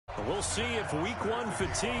We'll see if week one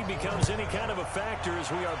fatigue becomes any kind of a factor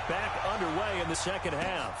as we are back underway in the second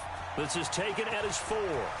half. This is taken at his 4.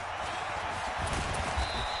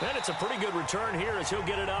 And it's a pretty good return here as he'll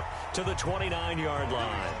get it up to the 29-yard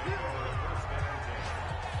line.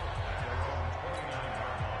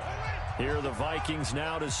 Here are the Vikings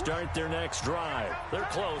now to start their next drive. They're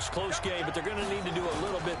close game, but they're going to need to do a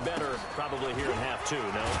little bit better probably here in half 2, no?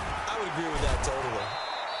 I would agree with that totally.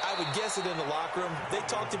 I would guess it in the locker room. They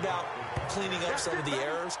talked about cleaning up some of the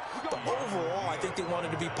errors, but overall, I think they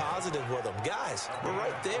wanted to be positive with them. Guys, we're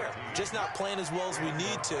right there. Just not playing as well as we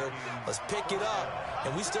need to. Let's pick it up,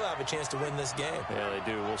 and we still have a chance to win this game. Yeah,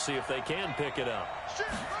 they do. We'll see if they can pick it up.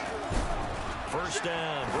 First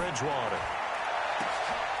down, Bridgewater.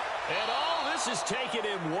 And all this is taken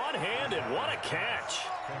in one-handed. What a catch.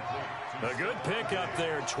 A good pickup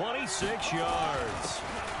there, 26 yards.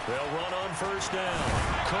 They'll run on first down.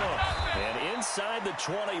 Cook. And inside the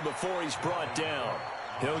 20 before he's brought down.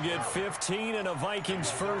 He'll get 15 and a Vikings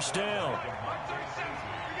first down.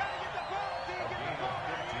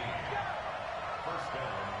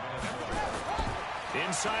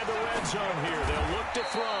 Inside the red zone here. They'll look to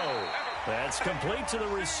throw. That's complete to the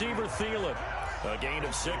receiver, Thielen. A gain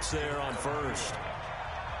of 6 there on first.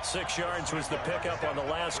 6 yards was the pickup on the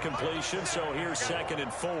last completion, so here's 2nd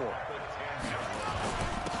and 4.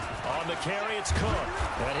 On the carry, it's Cook.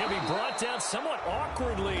 And he'll be brought down somewhat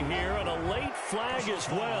awkwardly here, and a late flag as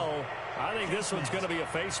well. I think this one's going to be a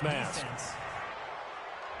face mask.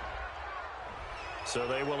 So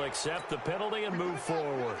they will accept the penalty and move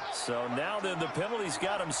forward. So now then the penalty's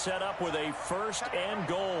got him set up with a 1st and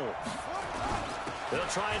goal. They'll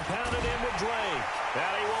try and pound it in with Drake.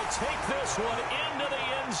 And he will take this one into the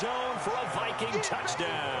end zone for a Viking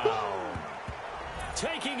touchdown.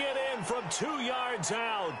 Taking it in from 2 yards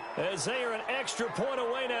out as they are an extra point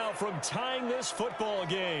away now from tying this football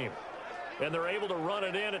game. And they're able to run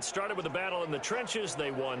it in. It started with a battle in the trenches.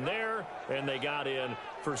 They won there, and they got in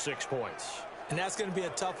for 6 points. And that's going to be a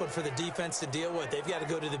tough one for the defense to deal with. They've got to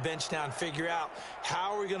go to the bench now and figure out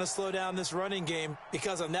how are we going to slow down this running game,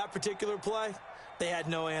 because on that particular play, they had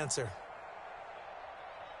no answer.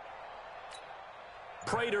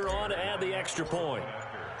 Prater on to add the extra point.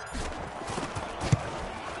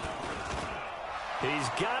 He's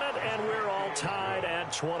got it, and we're all tied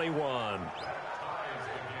at 21.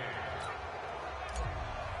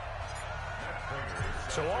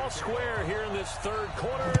 So all square here in this 3rd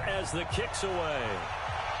quarter as the kick's away.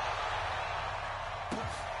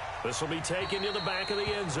 This will be taken to the back of the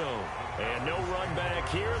end zone. And no run back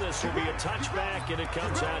here. This will be a touchback, and it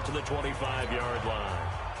comes out to the 25-yard line.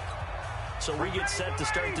 So we get set to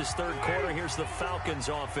start this 3rd quarter. Here's the Falcons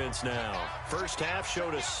offense now. First half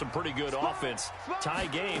showed us some pretty good offense. Tie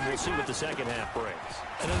game. We'll see what the second half brings.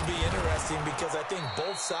 And it'll be interesting because I think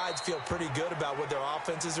both sides feel pretty good about what their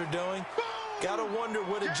offenses are doing. Got to wonder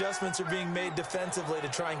what adjustments are being made defensively to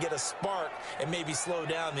try and get a spark and maybe slow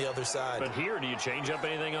down the other side. But here, do you change up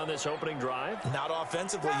anything on this opening drive? Not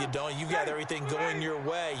offensively, you don't. You've got everything going your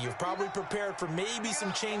way. You've probably prepared for maybe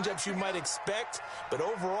some change-ups you might expect, but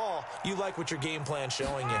overall, you like what your game plan's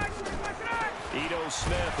showing you. Ito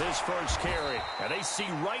Smith, his first carry, and they see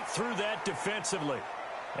right through that defensively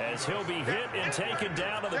as he'll be hit and taken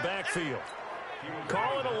down to the backfield.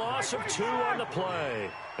 Call it a loss of 2 on the play.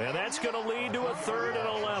 And that's going to lead to a 3rd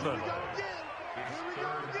and 11.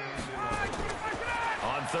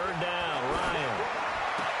 On 3rd down, Ryan.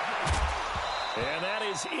 And that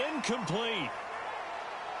is incomplete.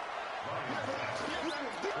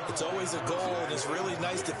 It's always a goal, and it's really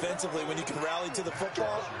nice defensively when you can rally to the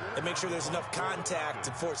football and make sure there's enough contact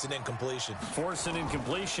to force an incompletion. Force an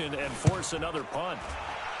incompletion and force another punt.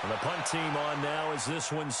 And the punt team on now as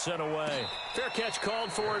this one's sent away. Fair catch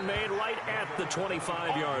called for and made right at the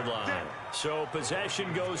 25-yard line. So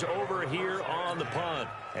possession goes over here on the punt.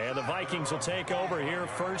 And the Vikings will take over here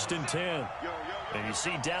 1st and 10. And you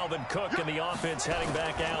see Dalvin Cook in the offense heading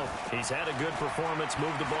back out. He's had a good performance,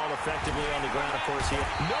 moved the ball effectively on the ground. Of course, he had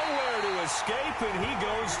nowhere to escape, and he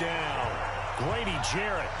goes down. Grady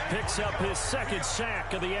Jarrett picks up his 2nd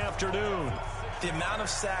sack of the afternoon. The amount of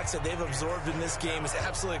sacks that they've absorbed in this game is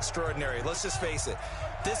absolutely extraordinary. Let's just face it.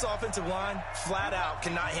 This offensive line, flat out,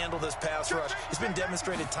 cannot handle this pass rush. It's been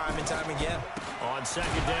demonstrated time and time again. On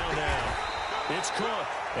 2nd down now, it's Cook.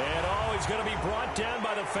 And, he's going to be brought down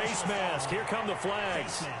by the face mask. Here come the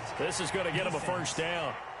flags. This is going to get him a 1st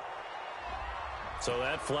down. So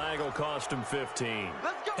that flag will cost him 15.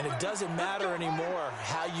 And it doesn't matter anymore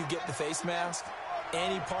how you get the face mask.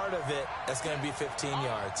 Any part of it, that's going to be 15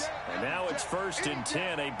 yards. And now it's 1st and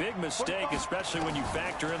 10. A big mistake, especially when you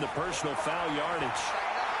factor in the personal foul yardage.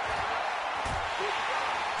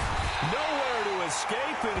 Nowhere to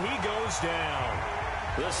escape, and he goes down.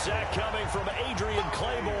 The sack coming from Adrian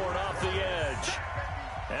Claiborne off the edge.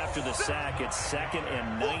 After the sack, it's 2nd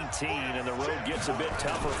and 19, and the road gets a bit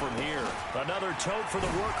tougher from here. Another tote for the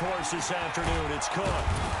workhorse this afternoon. It's Cook.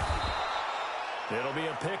 It'll be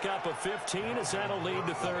a pickup of 15 as that'll lead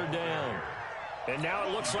to 3rd down. And now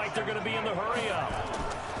it looks like they're going to be in the hurry-up.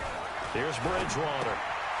 Here's Bridgewater.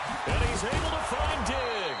 And he's able to find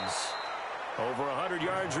Diggs. Over 100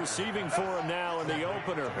 yards receiving for him now in the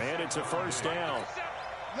opener, and it's a 1st down.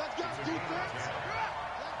 Let's go, defense.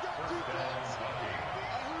 Let's go, defense.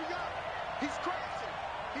 Here we go. He's crazy.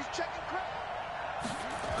 He's checking crazy.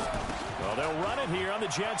 Well, they'll run it here on the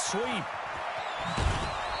jet sweep.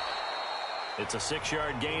 It's a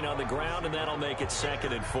 6-yard gain on the ground, and that'll make it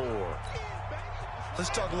 2nd and 4. Let's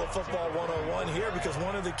talk a little football 101 here, because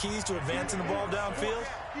one of the keys to advancing the ball downfield,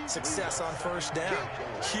 success on 1st down.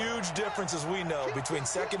 Huge difference, as we know, between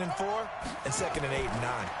 2nd and 4 and 2nd and 8 and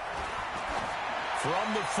 9.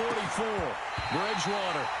 From the 44,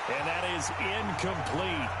 Bridgewater, and that is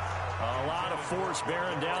incomplete. A lot of force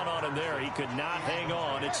bearing down on him there. He could not hang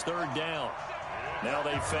on. It's 3rd down. Now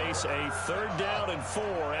they face a 3rd down and 4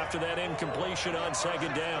 after that incompletion on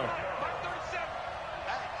 2nd down.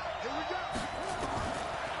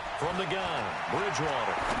 From the gun,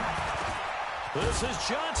 Bridgewater. This is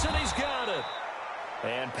Johnson. He's got it.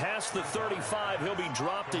 And past the 35, he'll be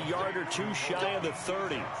dropped a yard or two shy of the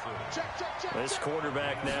 30. This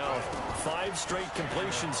quarterback now, 5 straight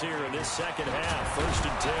completions here in this 2nd half.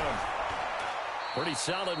 1st and 10. Pretty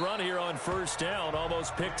solid run here on 1st down.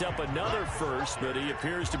 Almost picked up another first, but he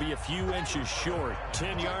appears to be a few inches short.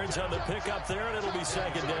 10 yards on the pickup there, and it'll be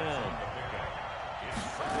 2nd down.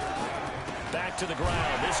 Back to the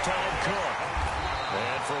ground, this time Cook.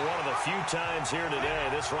 And for one of the few times here today,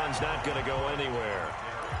 this run's not going to go anywhere.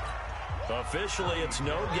 Officially, it's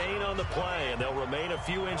no gain on the play, and they'll remain a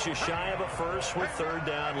few inches shy of a first with 3rd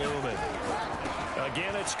down looming.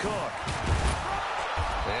 Again, it's Cook.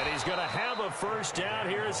 And he's going to have a 1st down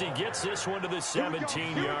here as he gets this one to the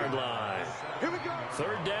 17-yard line.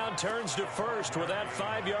 3rd down turns to 1st with that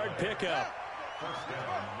 5-yard pickup.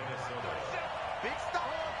 Big stop.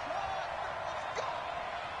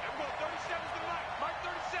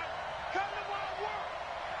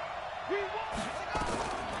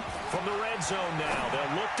 From the red zone now,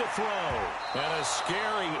 they'll look to throw. And a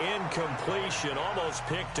scary incompletion, almost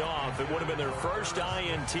picked off. It would have been their first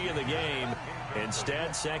INT of the game.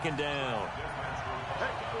 Instead, 2nd down.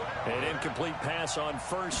 An incomplete pass on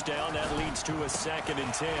 1st down. That leads to a 2nd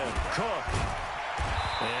and 10. Cook.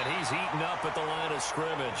 And he's eaten up at the line of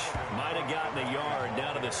scrimmage. Might have gotten a yard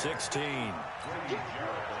down to the 16.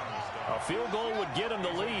 A field goal would get them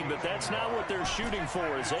the lead, but that's not what they're shooting for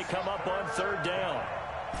as they come up on 3rd down.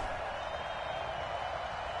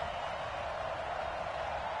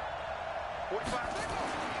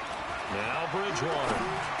 Now Bridgewater.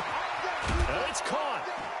 And it's caught.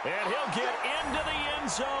 And he'll get into the end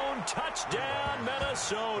zone. Touchdown,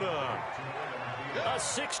 Minnesota. A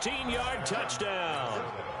 16-yard touchdown.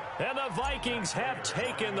 And the Vikings have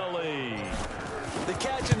taken the lead. The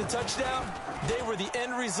catch and the touchdown, they were the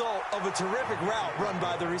end result of a terrific route run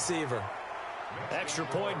by the receiver. Extra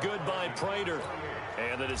point good by Prater.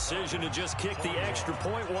 And the decision to just kick the extra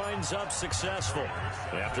point winds up successful.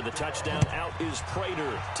 After the touchdown, out is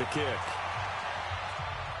Prater to kick.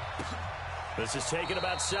 This is taken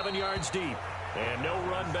about 7 yards deep. And no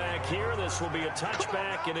run back here. This will be a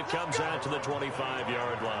touchback, and it comes out to the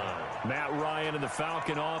 25-yard line. Matt Ryan and the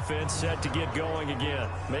Falcon offense set to get going again.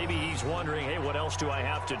 Maybe he's wondering, hey, what else do I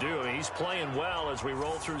have to do? I mean, he's playing well as we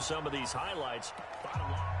roll through some of these highlights.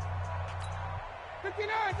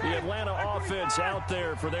 The Atlanta offense out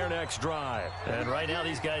there for their next drive. And right now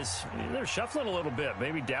these guys, they're shuffling a little bit,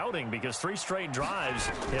 maybe doubting, because 3 straight drives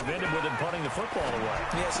have ended with them punting the football away.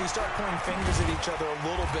 Yeah, so you start pointing fingers at each other a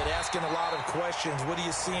little bit, asking a lot of questions. What are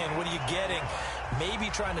you seeing? What are you getting?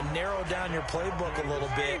 Maybe trying to narrow down your playbook a little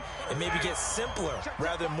bit and maybe get simpler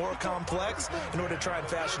rather than more complex in order to try and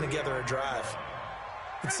fashion together a drive.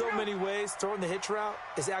 In so many ways, throwing the hitch route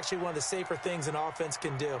is actually one of the safer things an offense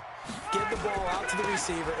can do. Get the ball out to the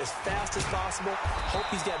receiver as fast as possible, hope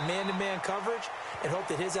he's got man-to-man coverage, and hope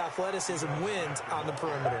that his athleticism wins on the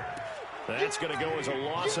perimeter. That's going to go as a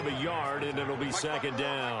loss of a yard, and it'll be 2nd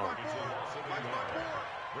down.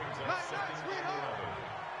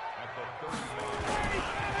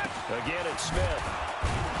 Again, it's Smith.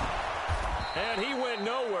 And he went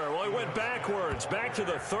nowhere. Well, he went backwards, back to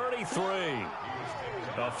the 33.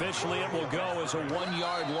 Officially, it will go as a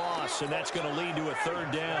 1-yard loss, and that's going to lead to a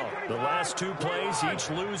 3rd down. The last 2 plays each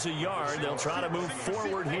lose a yard. They'll try to move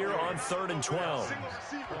forward here on 3rd and 12.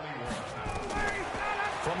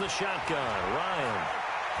 the shotgun. Ryan.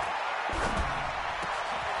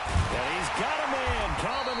 And he's got a man,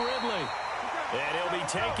 Calvin Ridley. And he'll be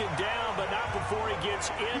taken down, but not before he gets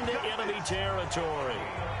into enemy territory.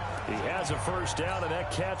 He has a first down, and that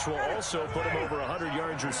catch will also put him over 100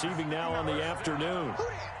 yards receiving now on the afternoon.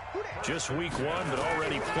 Just week one, but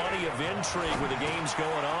already plenty of intrigue with the games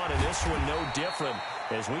going on, and this one no different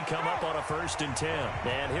as we come up on a 1st and 10.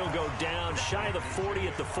 And he'll go down shy of the 40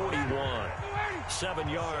 at the 41. 7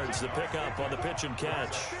 yards, the pickup on the pitch and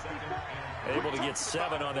catch. Able to get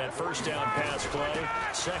 7 on that first down pass play.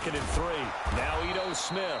 2nd and 3. Now Ito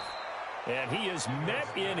Smith. And he is met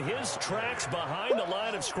in his tracks behind the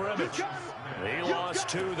line of scrimmage. He lost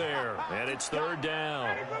 2 there, and it's 3rd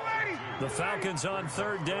down. The Falcons on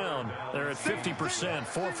 3rd down. They're at 50%,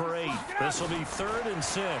 4 for 8. This will be 3rd and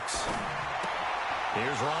 6.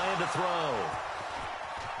 Here's Ryan to throw.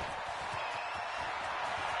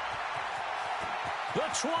 The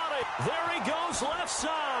 20. There he goes left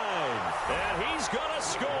side. And he's going to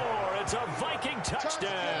score. It's a Viking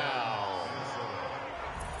touchdown.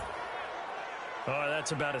 Oh,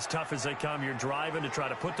 that's about as tough as they come. You're driving to try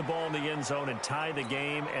to put the ball in the end zone and tie the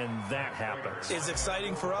game, and that happens. It's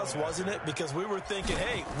exciting for us, wasn't it? Because we were thinking,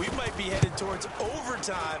 hey, we might be headed towards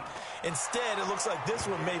overtime. Instead, it looks like this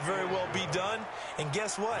one may very well be done. And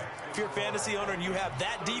guess what? If you're a fantasy owner and you have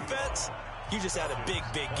that defense, you just had a big,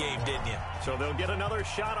 big game, didn't you? So they'll get another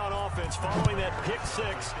shot on offense following that pick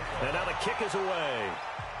 6. And now the kick is away.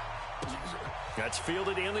 That's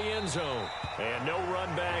fielded in the end zone. And no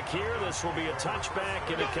run back here. This will be a touchback,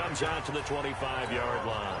 and it comes out to the 25-yard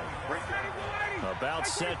line. About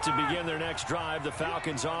set to begin their next drive, the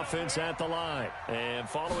Falcons offense at the line. And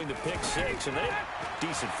following the pick 6, and they have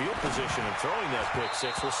decent field position in throwing that pick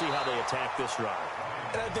 6. We'll see how they attack this drive.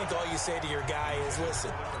 And I think all you say to your guy is,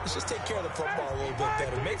 listen, let's just take care of the football a little bit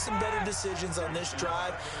better. Make some better decisions on this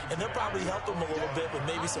drive, and they'll probably help him a little bit with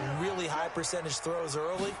maybe some really high percentage throws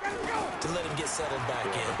early to let him get settled back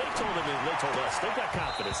in. They told us they've got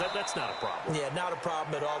confidence. That's not a problem. Yeah, not a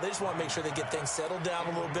problem at all. They just want to make sure they get things settled down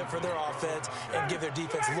a little bit for their offense and give their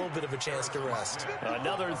defense a little bit of a chance to rest.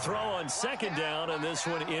 Another throw on 2nd down, and this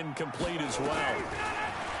one incomplete as well.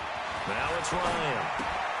 Now it's Ryan.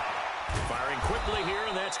 Firing quickly here,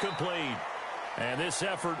 and that's complete. And this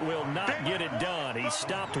effort will not get it done. He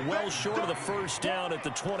stopped well short of the first down at the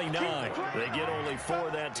 29. They get only 4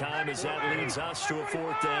 that time as that leads us to a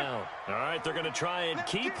 4th down. All right, they're going to try and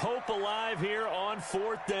keep hope alive here on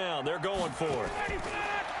 4th down. They're going for it.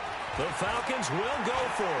 The Falcons will go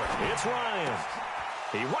for it. It's Ryan.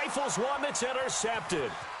 He rifles one that's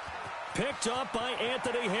intercepted. Picked up by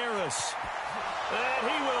Anthony Harris.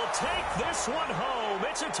 And he will take this one home.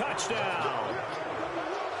 It's a touchdown.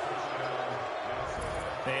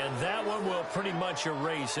 And that one will pretty much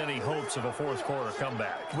erase any hopes of a 4th quarter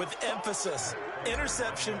comeback. With emphasis,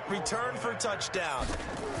 interception, return for touchdown.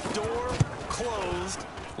 Door closed,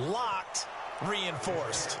 locked,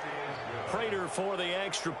 reinforced. Prater for the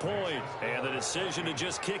extra point. And the decision to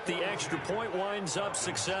just kick the extra point winds up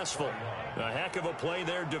successful. A heck of a play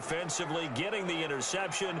there defensively, getting the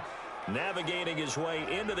interception, navigating his way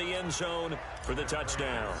into the end zone for the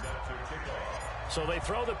touchdown. So they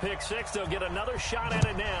throw the pick 6. They'll get another shot at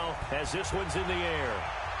it now as this one's in the air.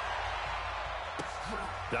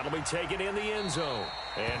 That'll be taken in the end zone.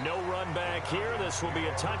 And no run back here. This will be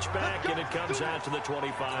a touchback, and it comes out to the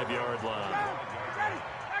 25-yard line.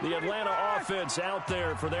 The Atlanta offense out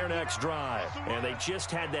there for their next drive. And they just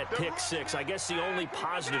had that pick 6. I guess the only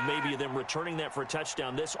positive maybe of them returning that for a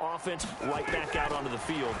touchdown. This offense right back out onto the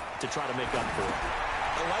field to try to make up for it.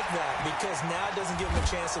 I like that because now it doesn't give them a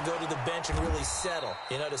chance to go to the bench and really settle.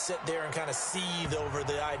 You know, to sit there and kind of seethe over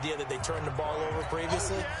the idea that they turned the ball over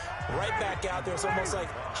previously. Right back out there. It's almost like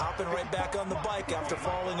hopping right back on the bike after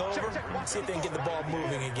falling over. See if they can get the ball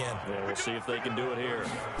moving again. Yeah, we'll see if they can do it here.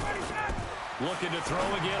 Looking to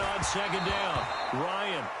throw again on 2nd down.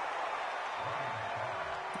 Ryan.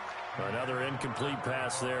 Another incomplete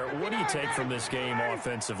pass there. What do you take from this game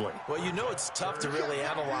offensively? Well, you know it's tough to really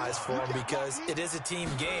analyze for them because it is a team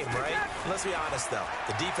game, right? Let's be honest, though.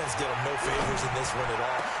 The defense did them no favors in this one at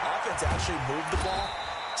all. Offense actually moved the ball.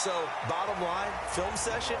 So, bottom line, film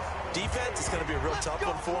session, defense is going to be a real tough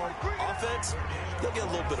one for them. Offense, they'll get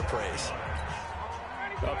a little bit of praise.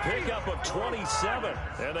 A pickup of 27,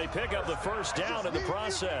 and they pick up the first down in the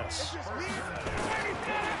process.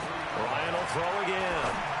 Ryan will throw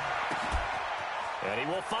again. And he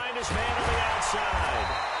will find his man on the outside.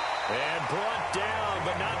 And brought down,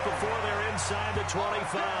 but not before they're inside the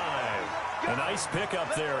 25. A nice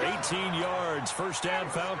pickup there, 18 yards, first down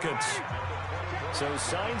Falcons. So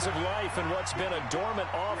signs of life in what's been a dormant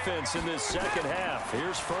offense in this second half.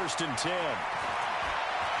 Here's 1st and 10.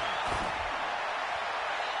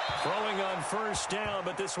 Throwing on first down,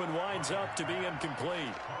 but this one winds up to be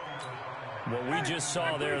incomplete. What we just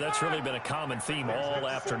saw there, that's really been a common theme all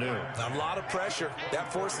afternoon. A lot of pressure.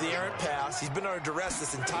 That forced the errant pass. He's been under duress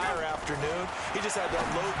this entire afternoon. He just had to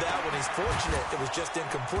unload that when he's fortunate it was just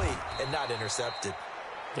incomplete and not intercepted.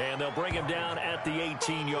 And they'll bring him down at the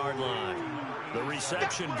 18-yard line. The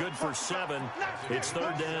reception good for 7. It's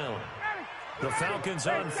 3rd down. The Falcons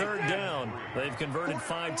on 3rd down. They've converted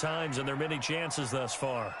 5 times in their many chances thus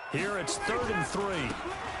far. Here it's 3rd and 3.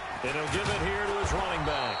 And he'll give it here to his running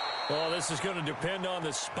back. Well, this is going to depend on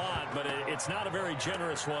the spot, but it's not a very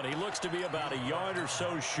generous one. He looks to be about a yard or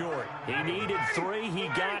so short. He needed 3. He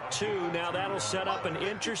got 2. Now that'll set up an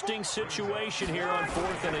interesting situation here on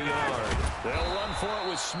 4th and a yard. They'll run for it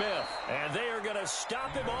with Smith, and they are going to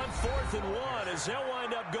stop him on 4th and 1 as they'll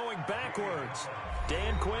wind up going backwards.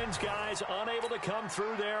 Dan Quinn's guys unable to come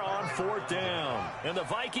through there on 4th down. And the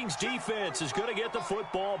Vikings defense is going to get the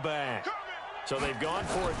football back. So they've gone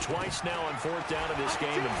for it twice now on 4th down in this game,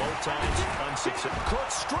 and both times unsuccessful.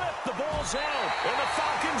 Cook stripped, the ball's out, and the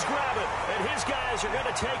Falcons grab it. And his guys are going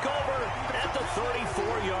to take over at the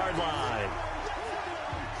 34-yard line.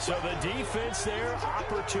 So the defense there,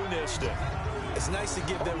 opportunistic. It's nice to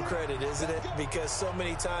give them credit, isn't it? Because so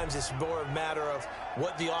many times it's more a matter of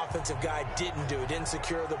what the offensive guy didn't do. Didn't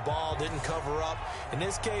secure the ball, didn't cover up. In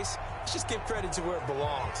this case, let's just give credit to where it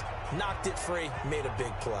belongs. Knocked it free, made a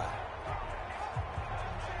big play.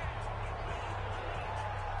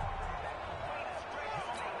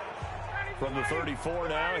 From the 34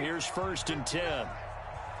 now, here's 1st and 10.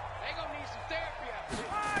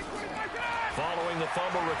 Following the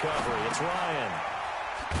fumble recovery, it's Ryan.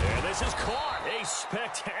 And this is caught. A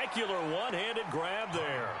spectacular one-handed grab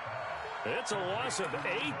there. It's a loss of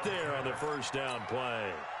 8 there on the first down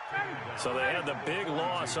play. So they had the big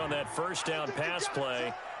loss on that first down pass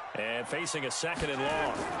play and facing a 2nd and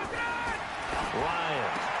long.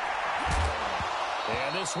 Ryan.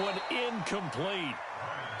 And this one incomplete.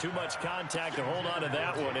 Too much contact to hold on to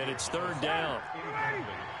that one, and it's 3rd down.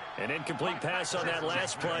 An incomplete pass on that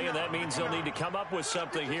last play, and that means they'll need to come up with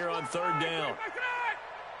something here on 3rd down.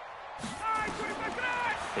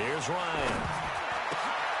 Here's Ryan.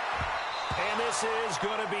 And this is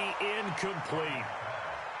going to be incomplete.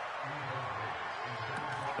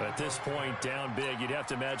 At this point, down big, you'd have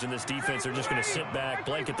to imagine this defense, they're just going to sit back,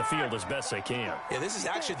 blanket the field as best they can. Yeah, this is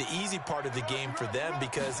actually the easy part of the game for them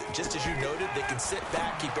because, just as you noted, they can sit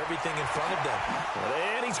back, keep everything in front of them.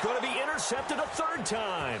 And he's going to be intercepted a 3rd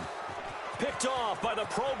time. Picked off by the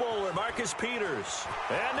Pro Bowler, Marcus Peters.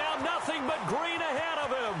 And now nothing but green ahead of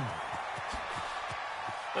him.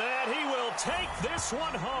 And he will take this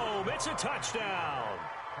one home. It's a touchdown.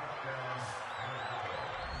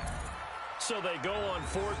 So they go on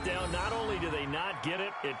 4th down. Not only do they not get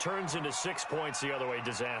it, it turns into 6 points the other way.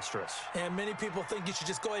 Disastrous. And many people think you should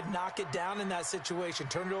just go ahead and knock it down in that situation.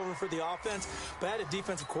 Turn it over for the offense. But I had a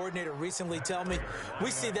defensive coordinator recently tell me, we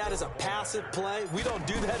see that as a passive play. We don't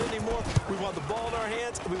do that anymore. We want the ball in our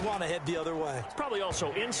hands, and we want to head the other way. It's probably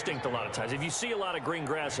also instinct a lot of times. If you see a lot of green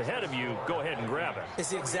grass ahead of you, go ahead and grab it. It's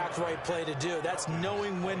the exact right play to do. That's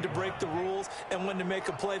knowing when to break the rules and when to make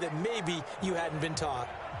a play that maybe you hadn't been taught.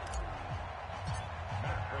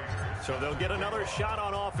 So they'll get another shot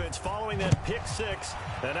on offense following that pick 6.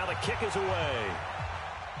 And now the kick is away.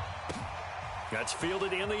 That's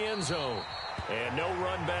fielded in the end zone. And no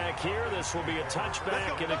run back here. This will be a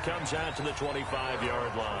touchback, and it comes out to the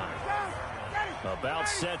 25-yard line. About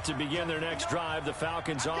set to begin their next drive, the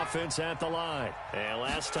Falcons offense at the line. And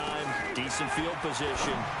last time, decent field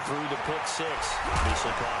position through the pick 6.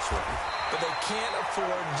 Obviously costly. But they can't afford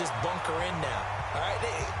to just bunker in now. All right,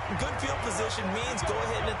 good field position means go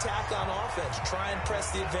ahead and attack on offense. Try and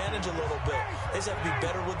press the advantage a little bit. They just have to be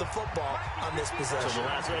better with the football on this possession. So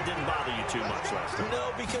the last one didn't bother you too much last time?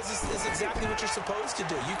 No, because it's exactly what you're supposed to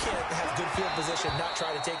do. You can't have good field position and not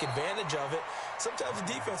try to take advantage of it. Sometimes the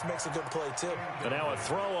defense makes a good play, too. And now a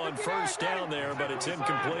throw on first down there, but it's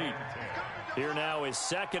incomplete. Here now is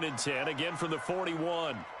 2nd and 10, again from the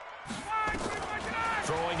 41.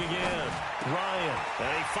 Throwing again, Ryan,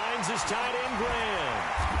 and he finds his tight end, Graham.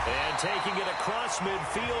 And taking it across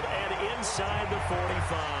midfield and inside the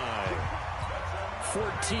 45.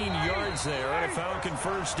 14 yards there and a Falcon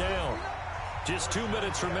first down. Just 2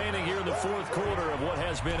 minutes remaining here in the 4th quarter of what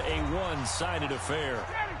has been a one-sided affair.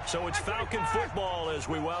 So it's Falcon football as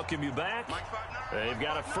we welcome you back. They've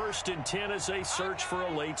got a 1st and 10 as they search for a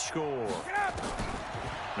late score.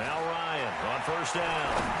 Now Ryan on first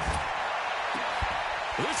down.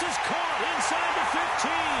 This is caught inside the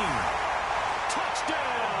 15.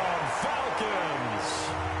 Touchdown, Falcons.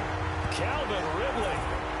 Calvin Ridley,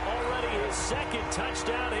 already his second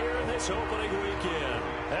touchdown here in this opening weekend.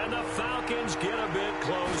 And the Falcons get a bit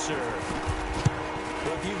closer.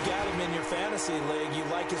 Well, if you've got him in your fantasy league, you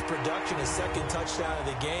like his production, his second touchdown of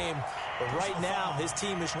the game. But right now, his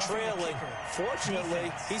team is trailing.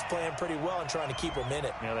 Fortunately, he's playing pretty well and trying to keep him in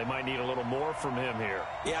it. Yeah, they might need a little more from him here.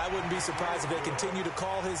 Yeah, I wouldn't be surprised if they continue to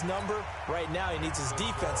call his number. Right now, he needs his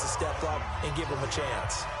defense to step up and give him a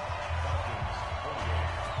chance.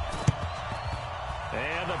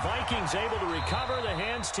 And the Vikings able to recover. The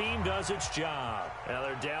hands team does its job. Now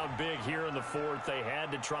they're down big here in the fourth. They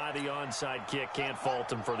had to try the onside kick. Can't fault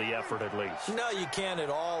them for the effort at least. No, you can't at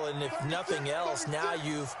all. And if nothing else, now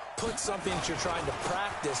you've put something that you're trying to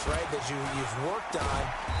practice, right, that you've worked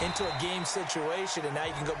on into a game situation, and now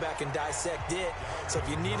you can go back and dissect it. So if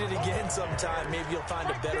you need it again sometime, maybe you'll find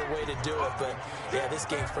a better way to do it. But, yeah, this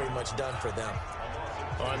game's pretty much done for them.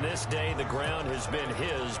 On this day, the ground has been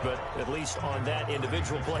his, but at least on that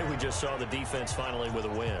individual play, we just saw the defense finally with a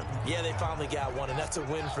win. Yeah, they finally got one, and that's a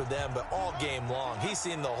win for them, but all game long, he's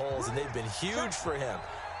seen the holes, and they've been huge for him.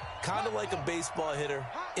 Kind of like a baseball hitter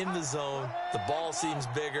in the zone. The ball seems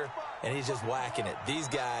bigger, and he's just whacking it. These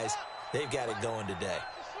guys, they've got it going today.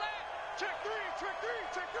 Check three, check three,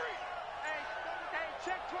 check three. Hey,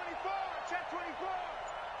 check 24, check 24.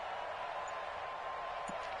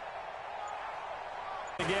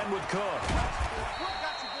 Again with Cook.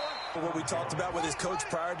 What we talked about with his coach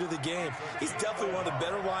prior to the game, he's definitely one of the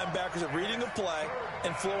better linebackers at reading a play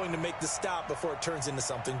and flowing to make the stop before it turns into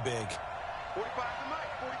something big. 45 to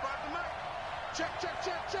Mike, 45 to Mike. Check, check,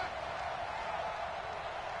 check, check.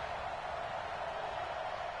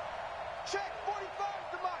 Check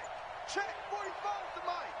 45 to Mike. Check 45 to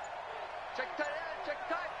Mike. Check tight end, check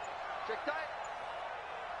tight. Check tight.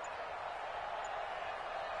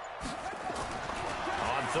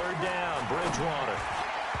 On third down, Bridgewater.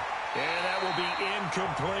 And that will be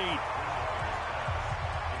incomplete.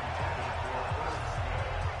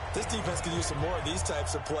 This defense can use some more of these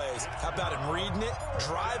types of plays. How about him reading it,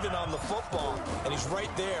 driving on the football, and he's right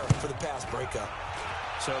there for the pass breakup.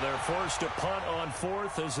 So they're forced to punt on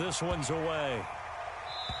fourth as this one's away.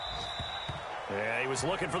 Yeah, he was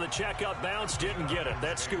looking for the checkup bounce, didn't get it.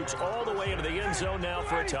 That scoots all the way into the end zone now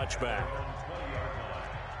for a touchback.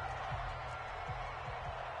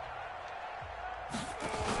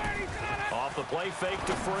 Off the play fake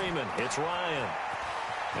to Freeman. It's Ryan.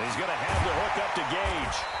 And he's going to have to hook up to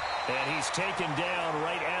Gage. And he's taken down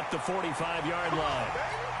right at the 45-yard line.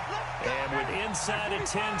 And with inside of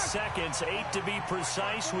 10 seconds, 8 to be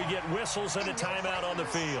precise, we get whistles and a timeout on the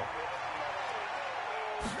field.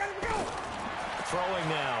 Throwing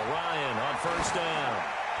now, Ryan on first down.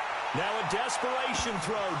 Now a desperation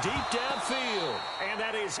throw deep downfield. And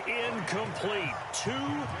that is incomplete. 2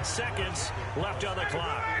 seconds left on the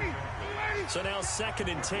clock. So now 2nd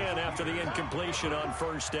and 10 after the incompletion on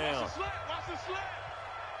first down.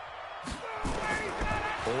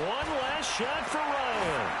 One last shot for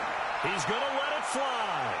Ryan. He's going to let it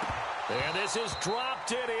fly. And this is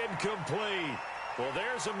dropped it incomplete. Well,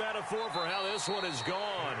 there's a metaphor for how this one is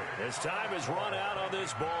gone. As time has run out on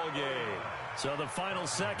this ball game. So the final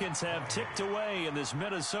seconds have ticked away in this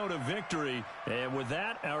Minnesota victory. And with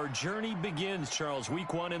that, our journey begins, Charles.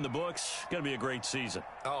 Week 1 in the books. Going to be a great season.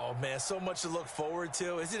 Oh, man, so much to look forward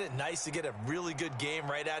to. Isn't it nice to get a really good game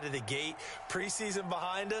right out of the gate? Preseason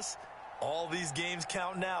behind us. All these games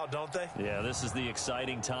count now, don't they? Yeah, this is the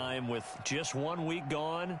exciting time with just 1 week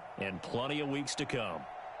gone and plenty of weeks to come.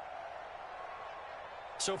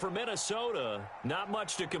 So for Minnesota, not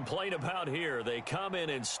much to complain about here. They come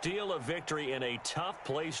in and steal a victory in a tough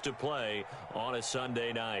place to play on a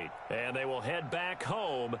Sunday night. And they will head back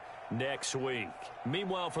home next week.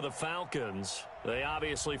 Meanwhile, for the Falcons, they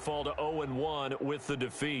obviously fall to 0-1 with the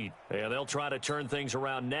defeat. And they'll try to turn things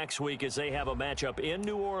around next week as they have a matchup in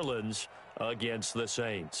New Orleans against the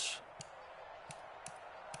Saints.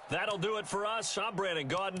 That'll do it for us. I'm Brandon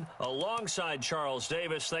Gaudin alongside Charles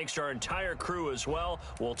Davis. Thanks to our entire crew as well.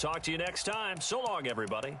 We'll talk to you next time. So long,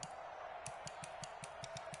 everybody.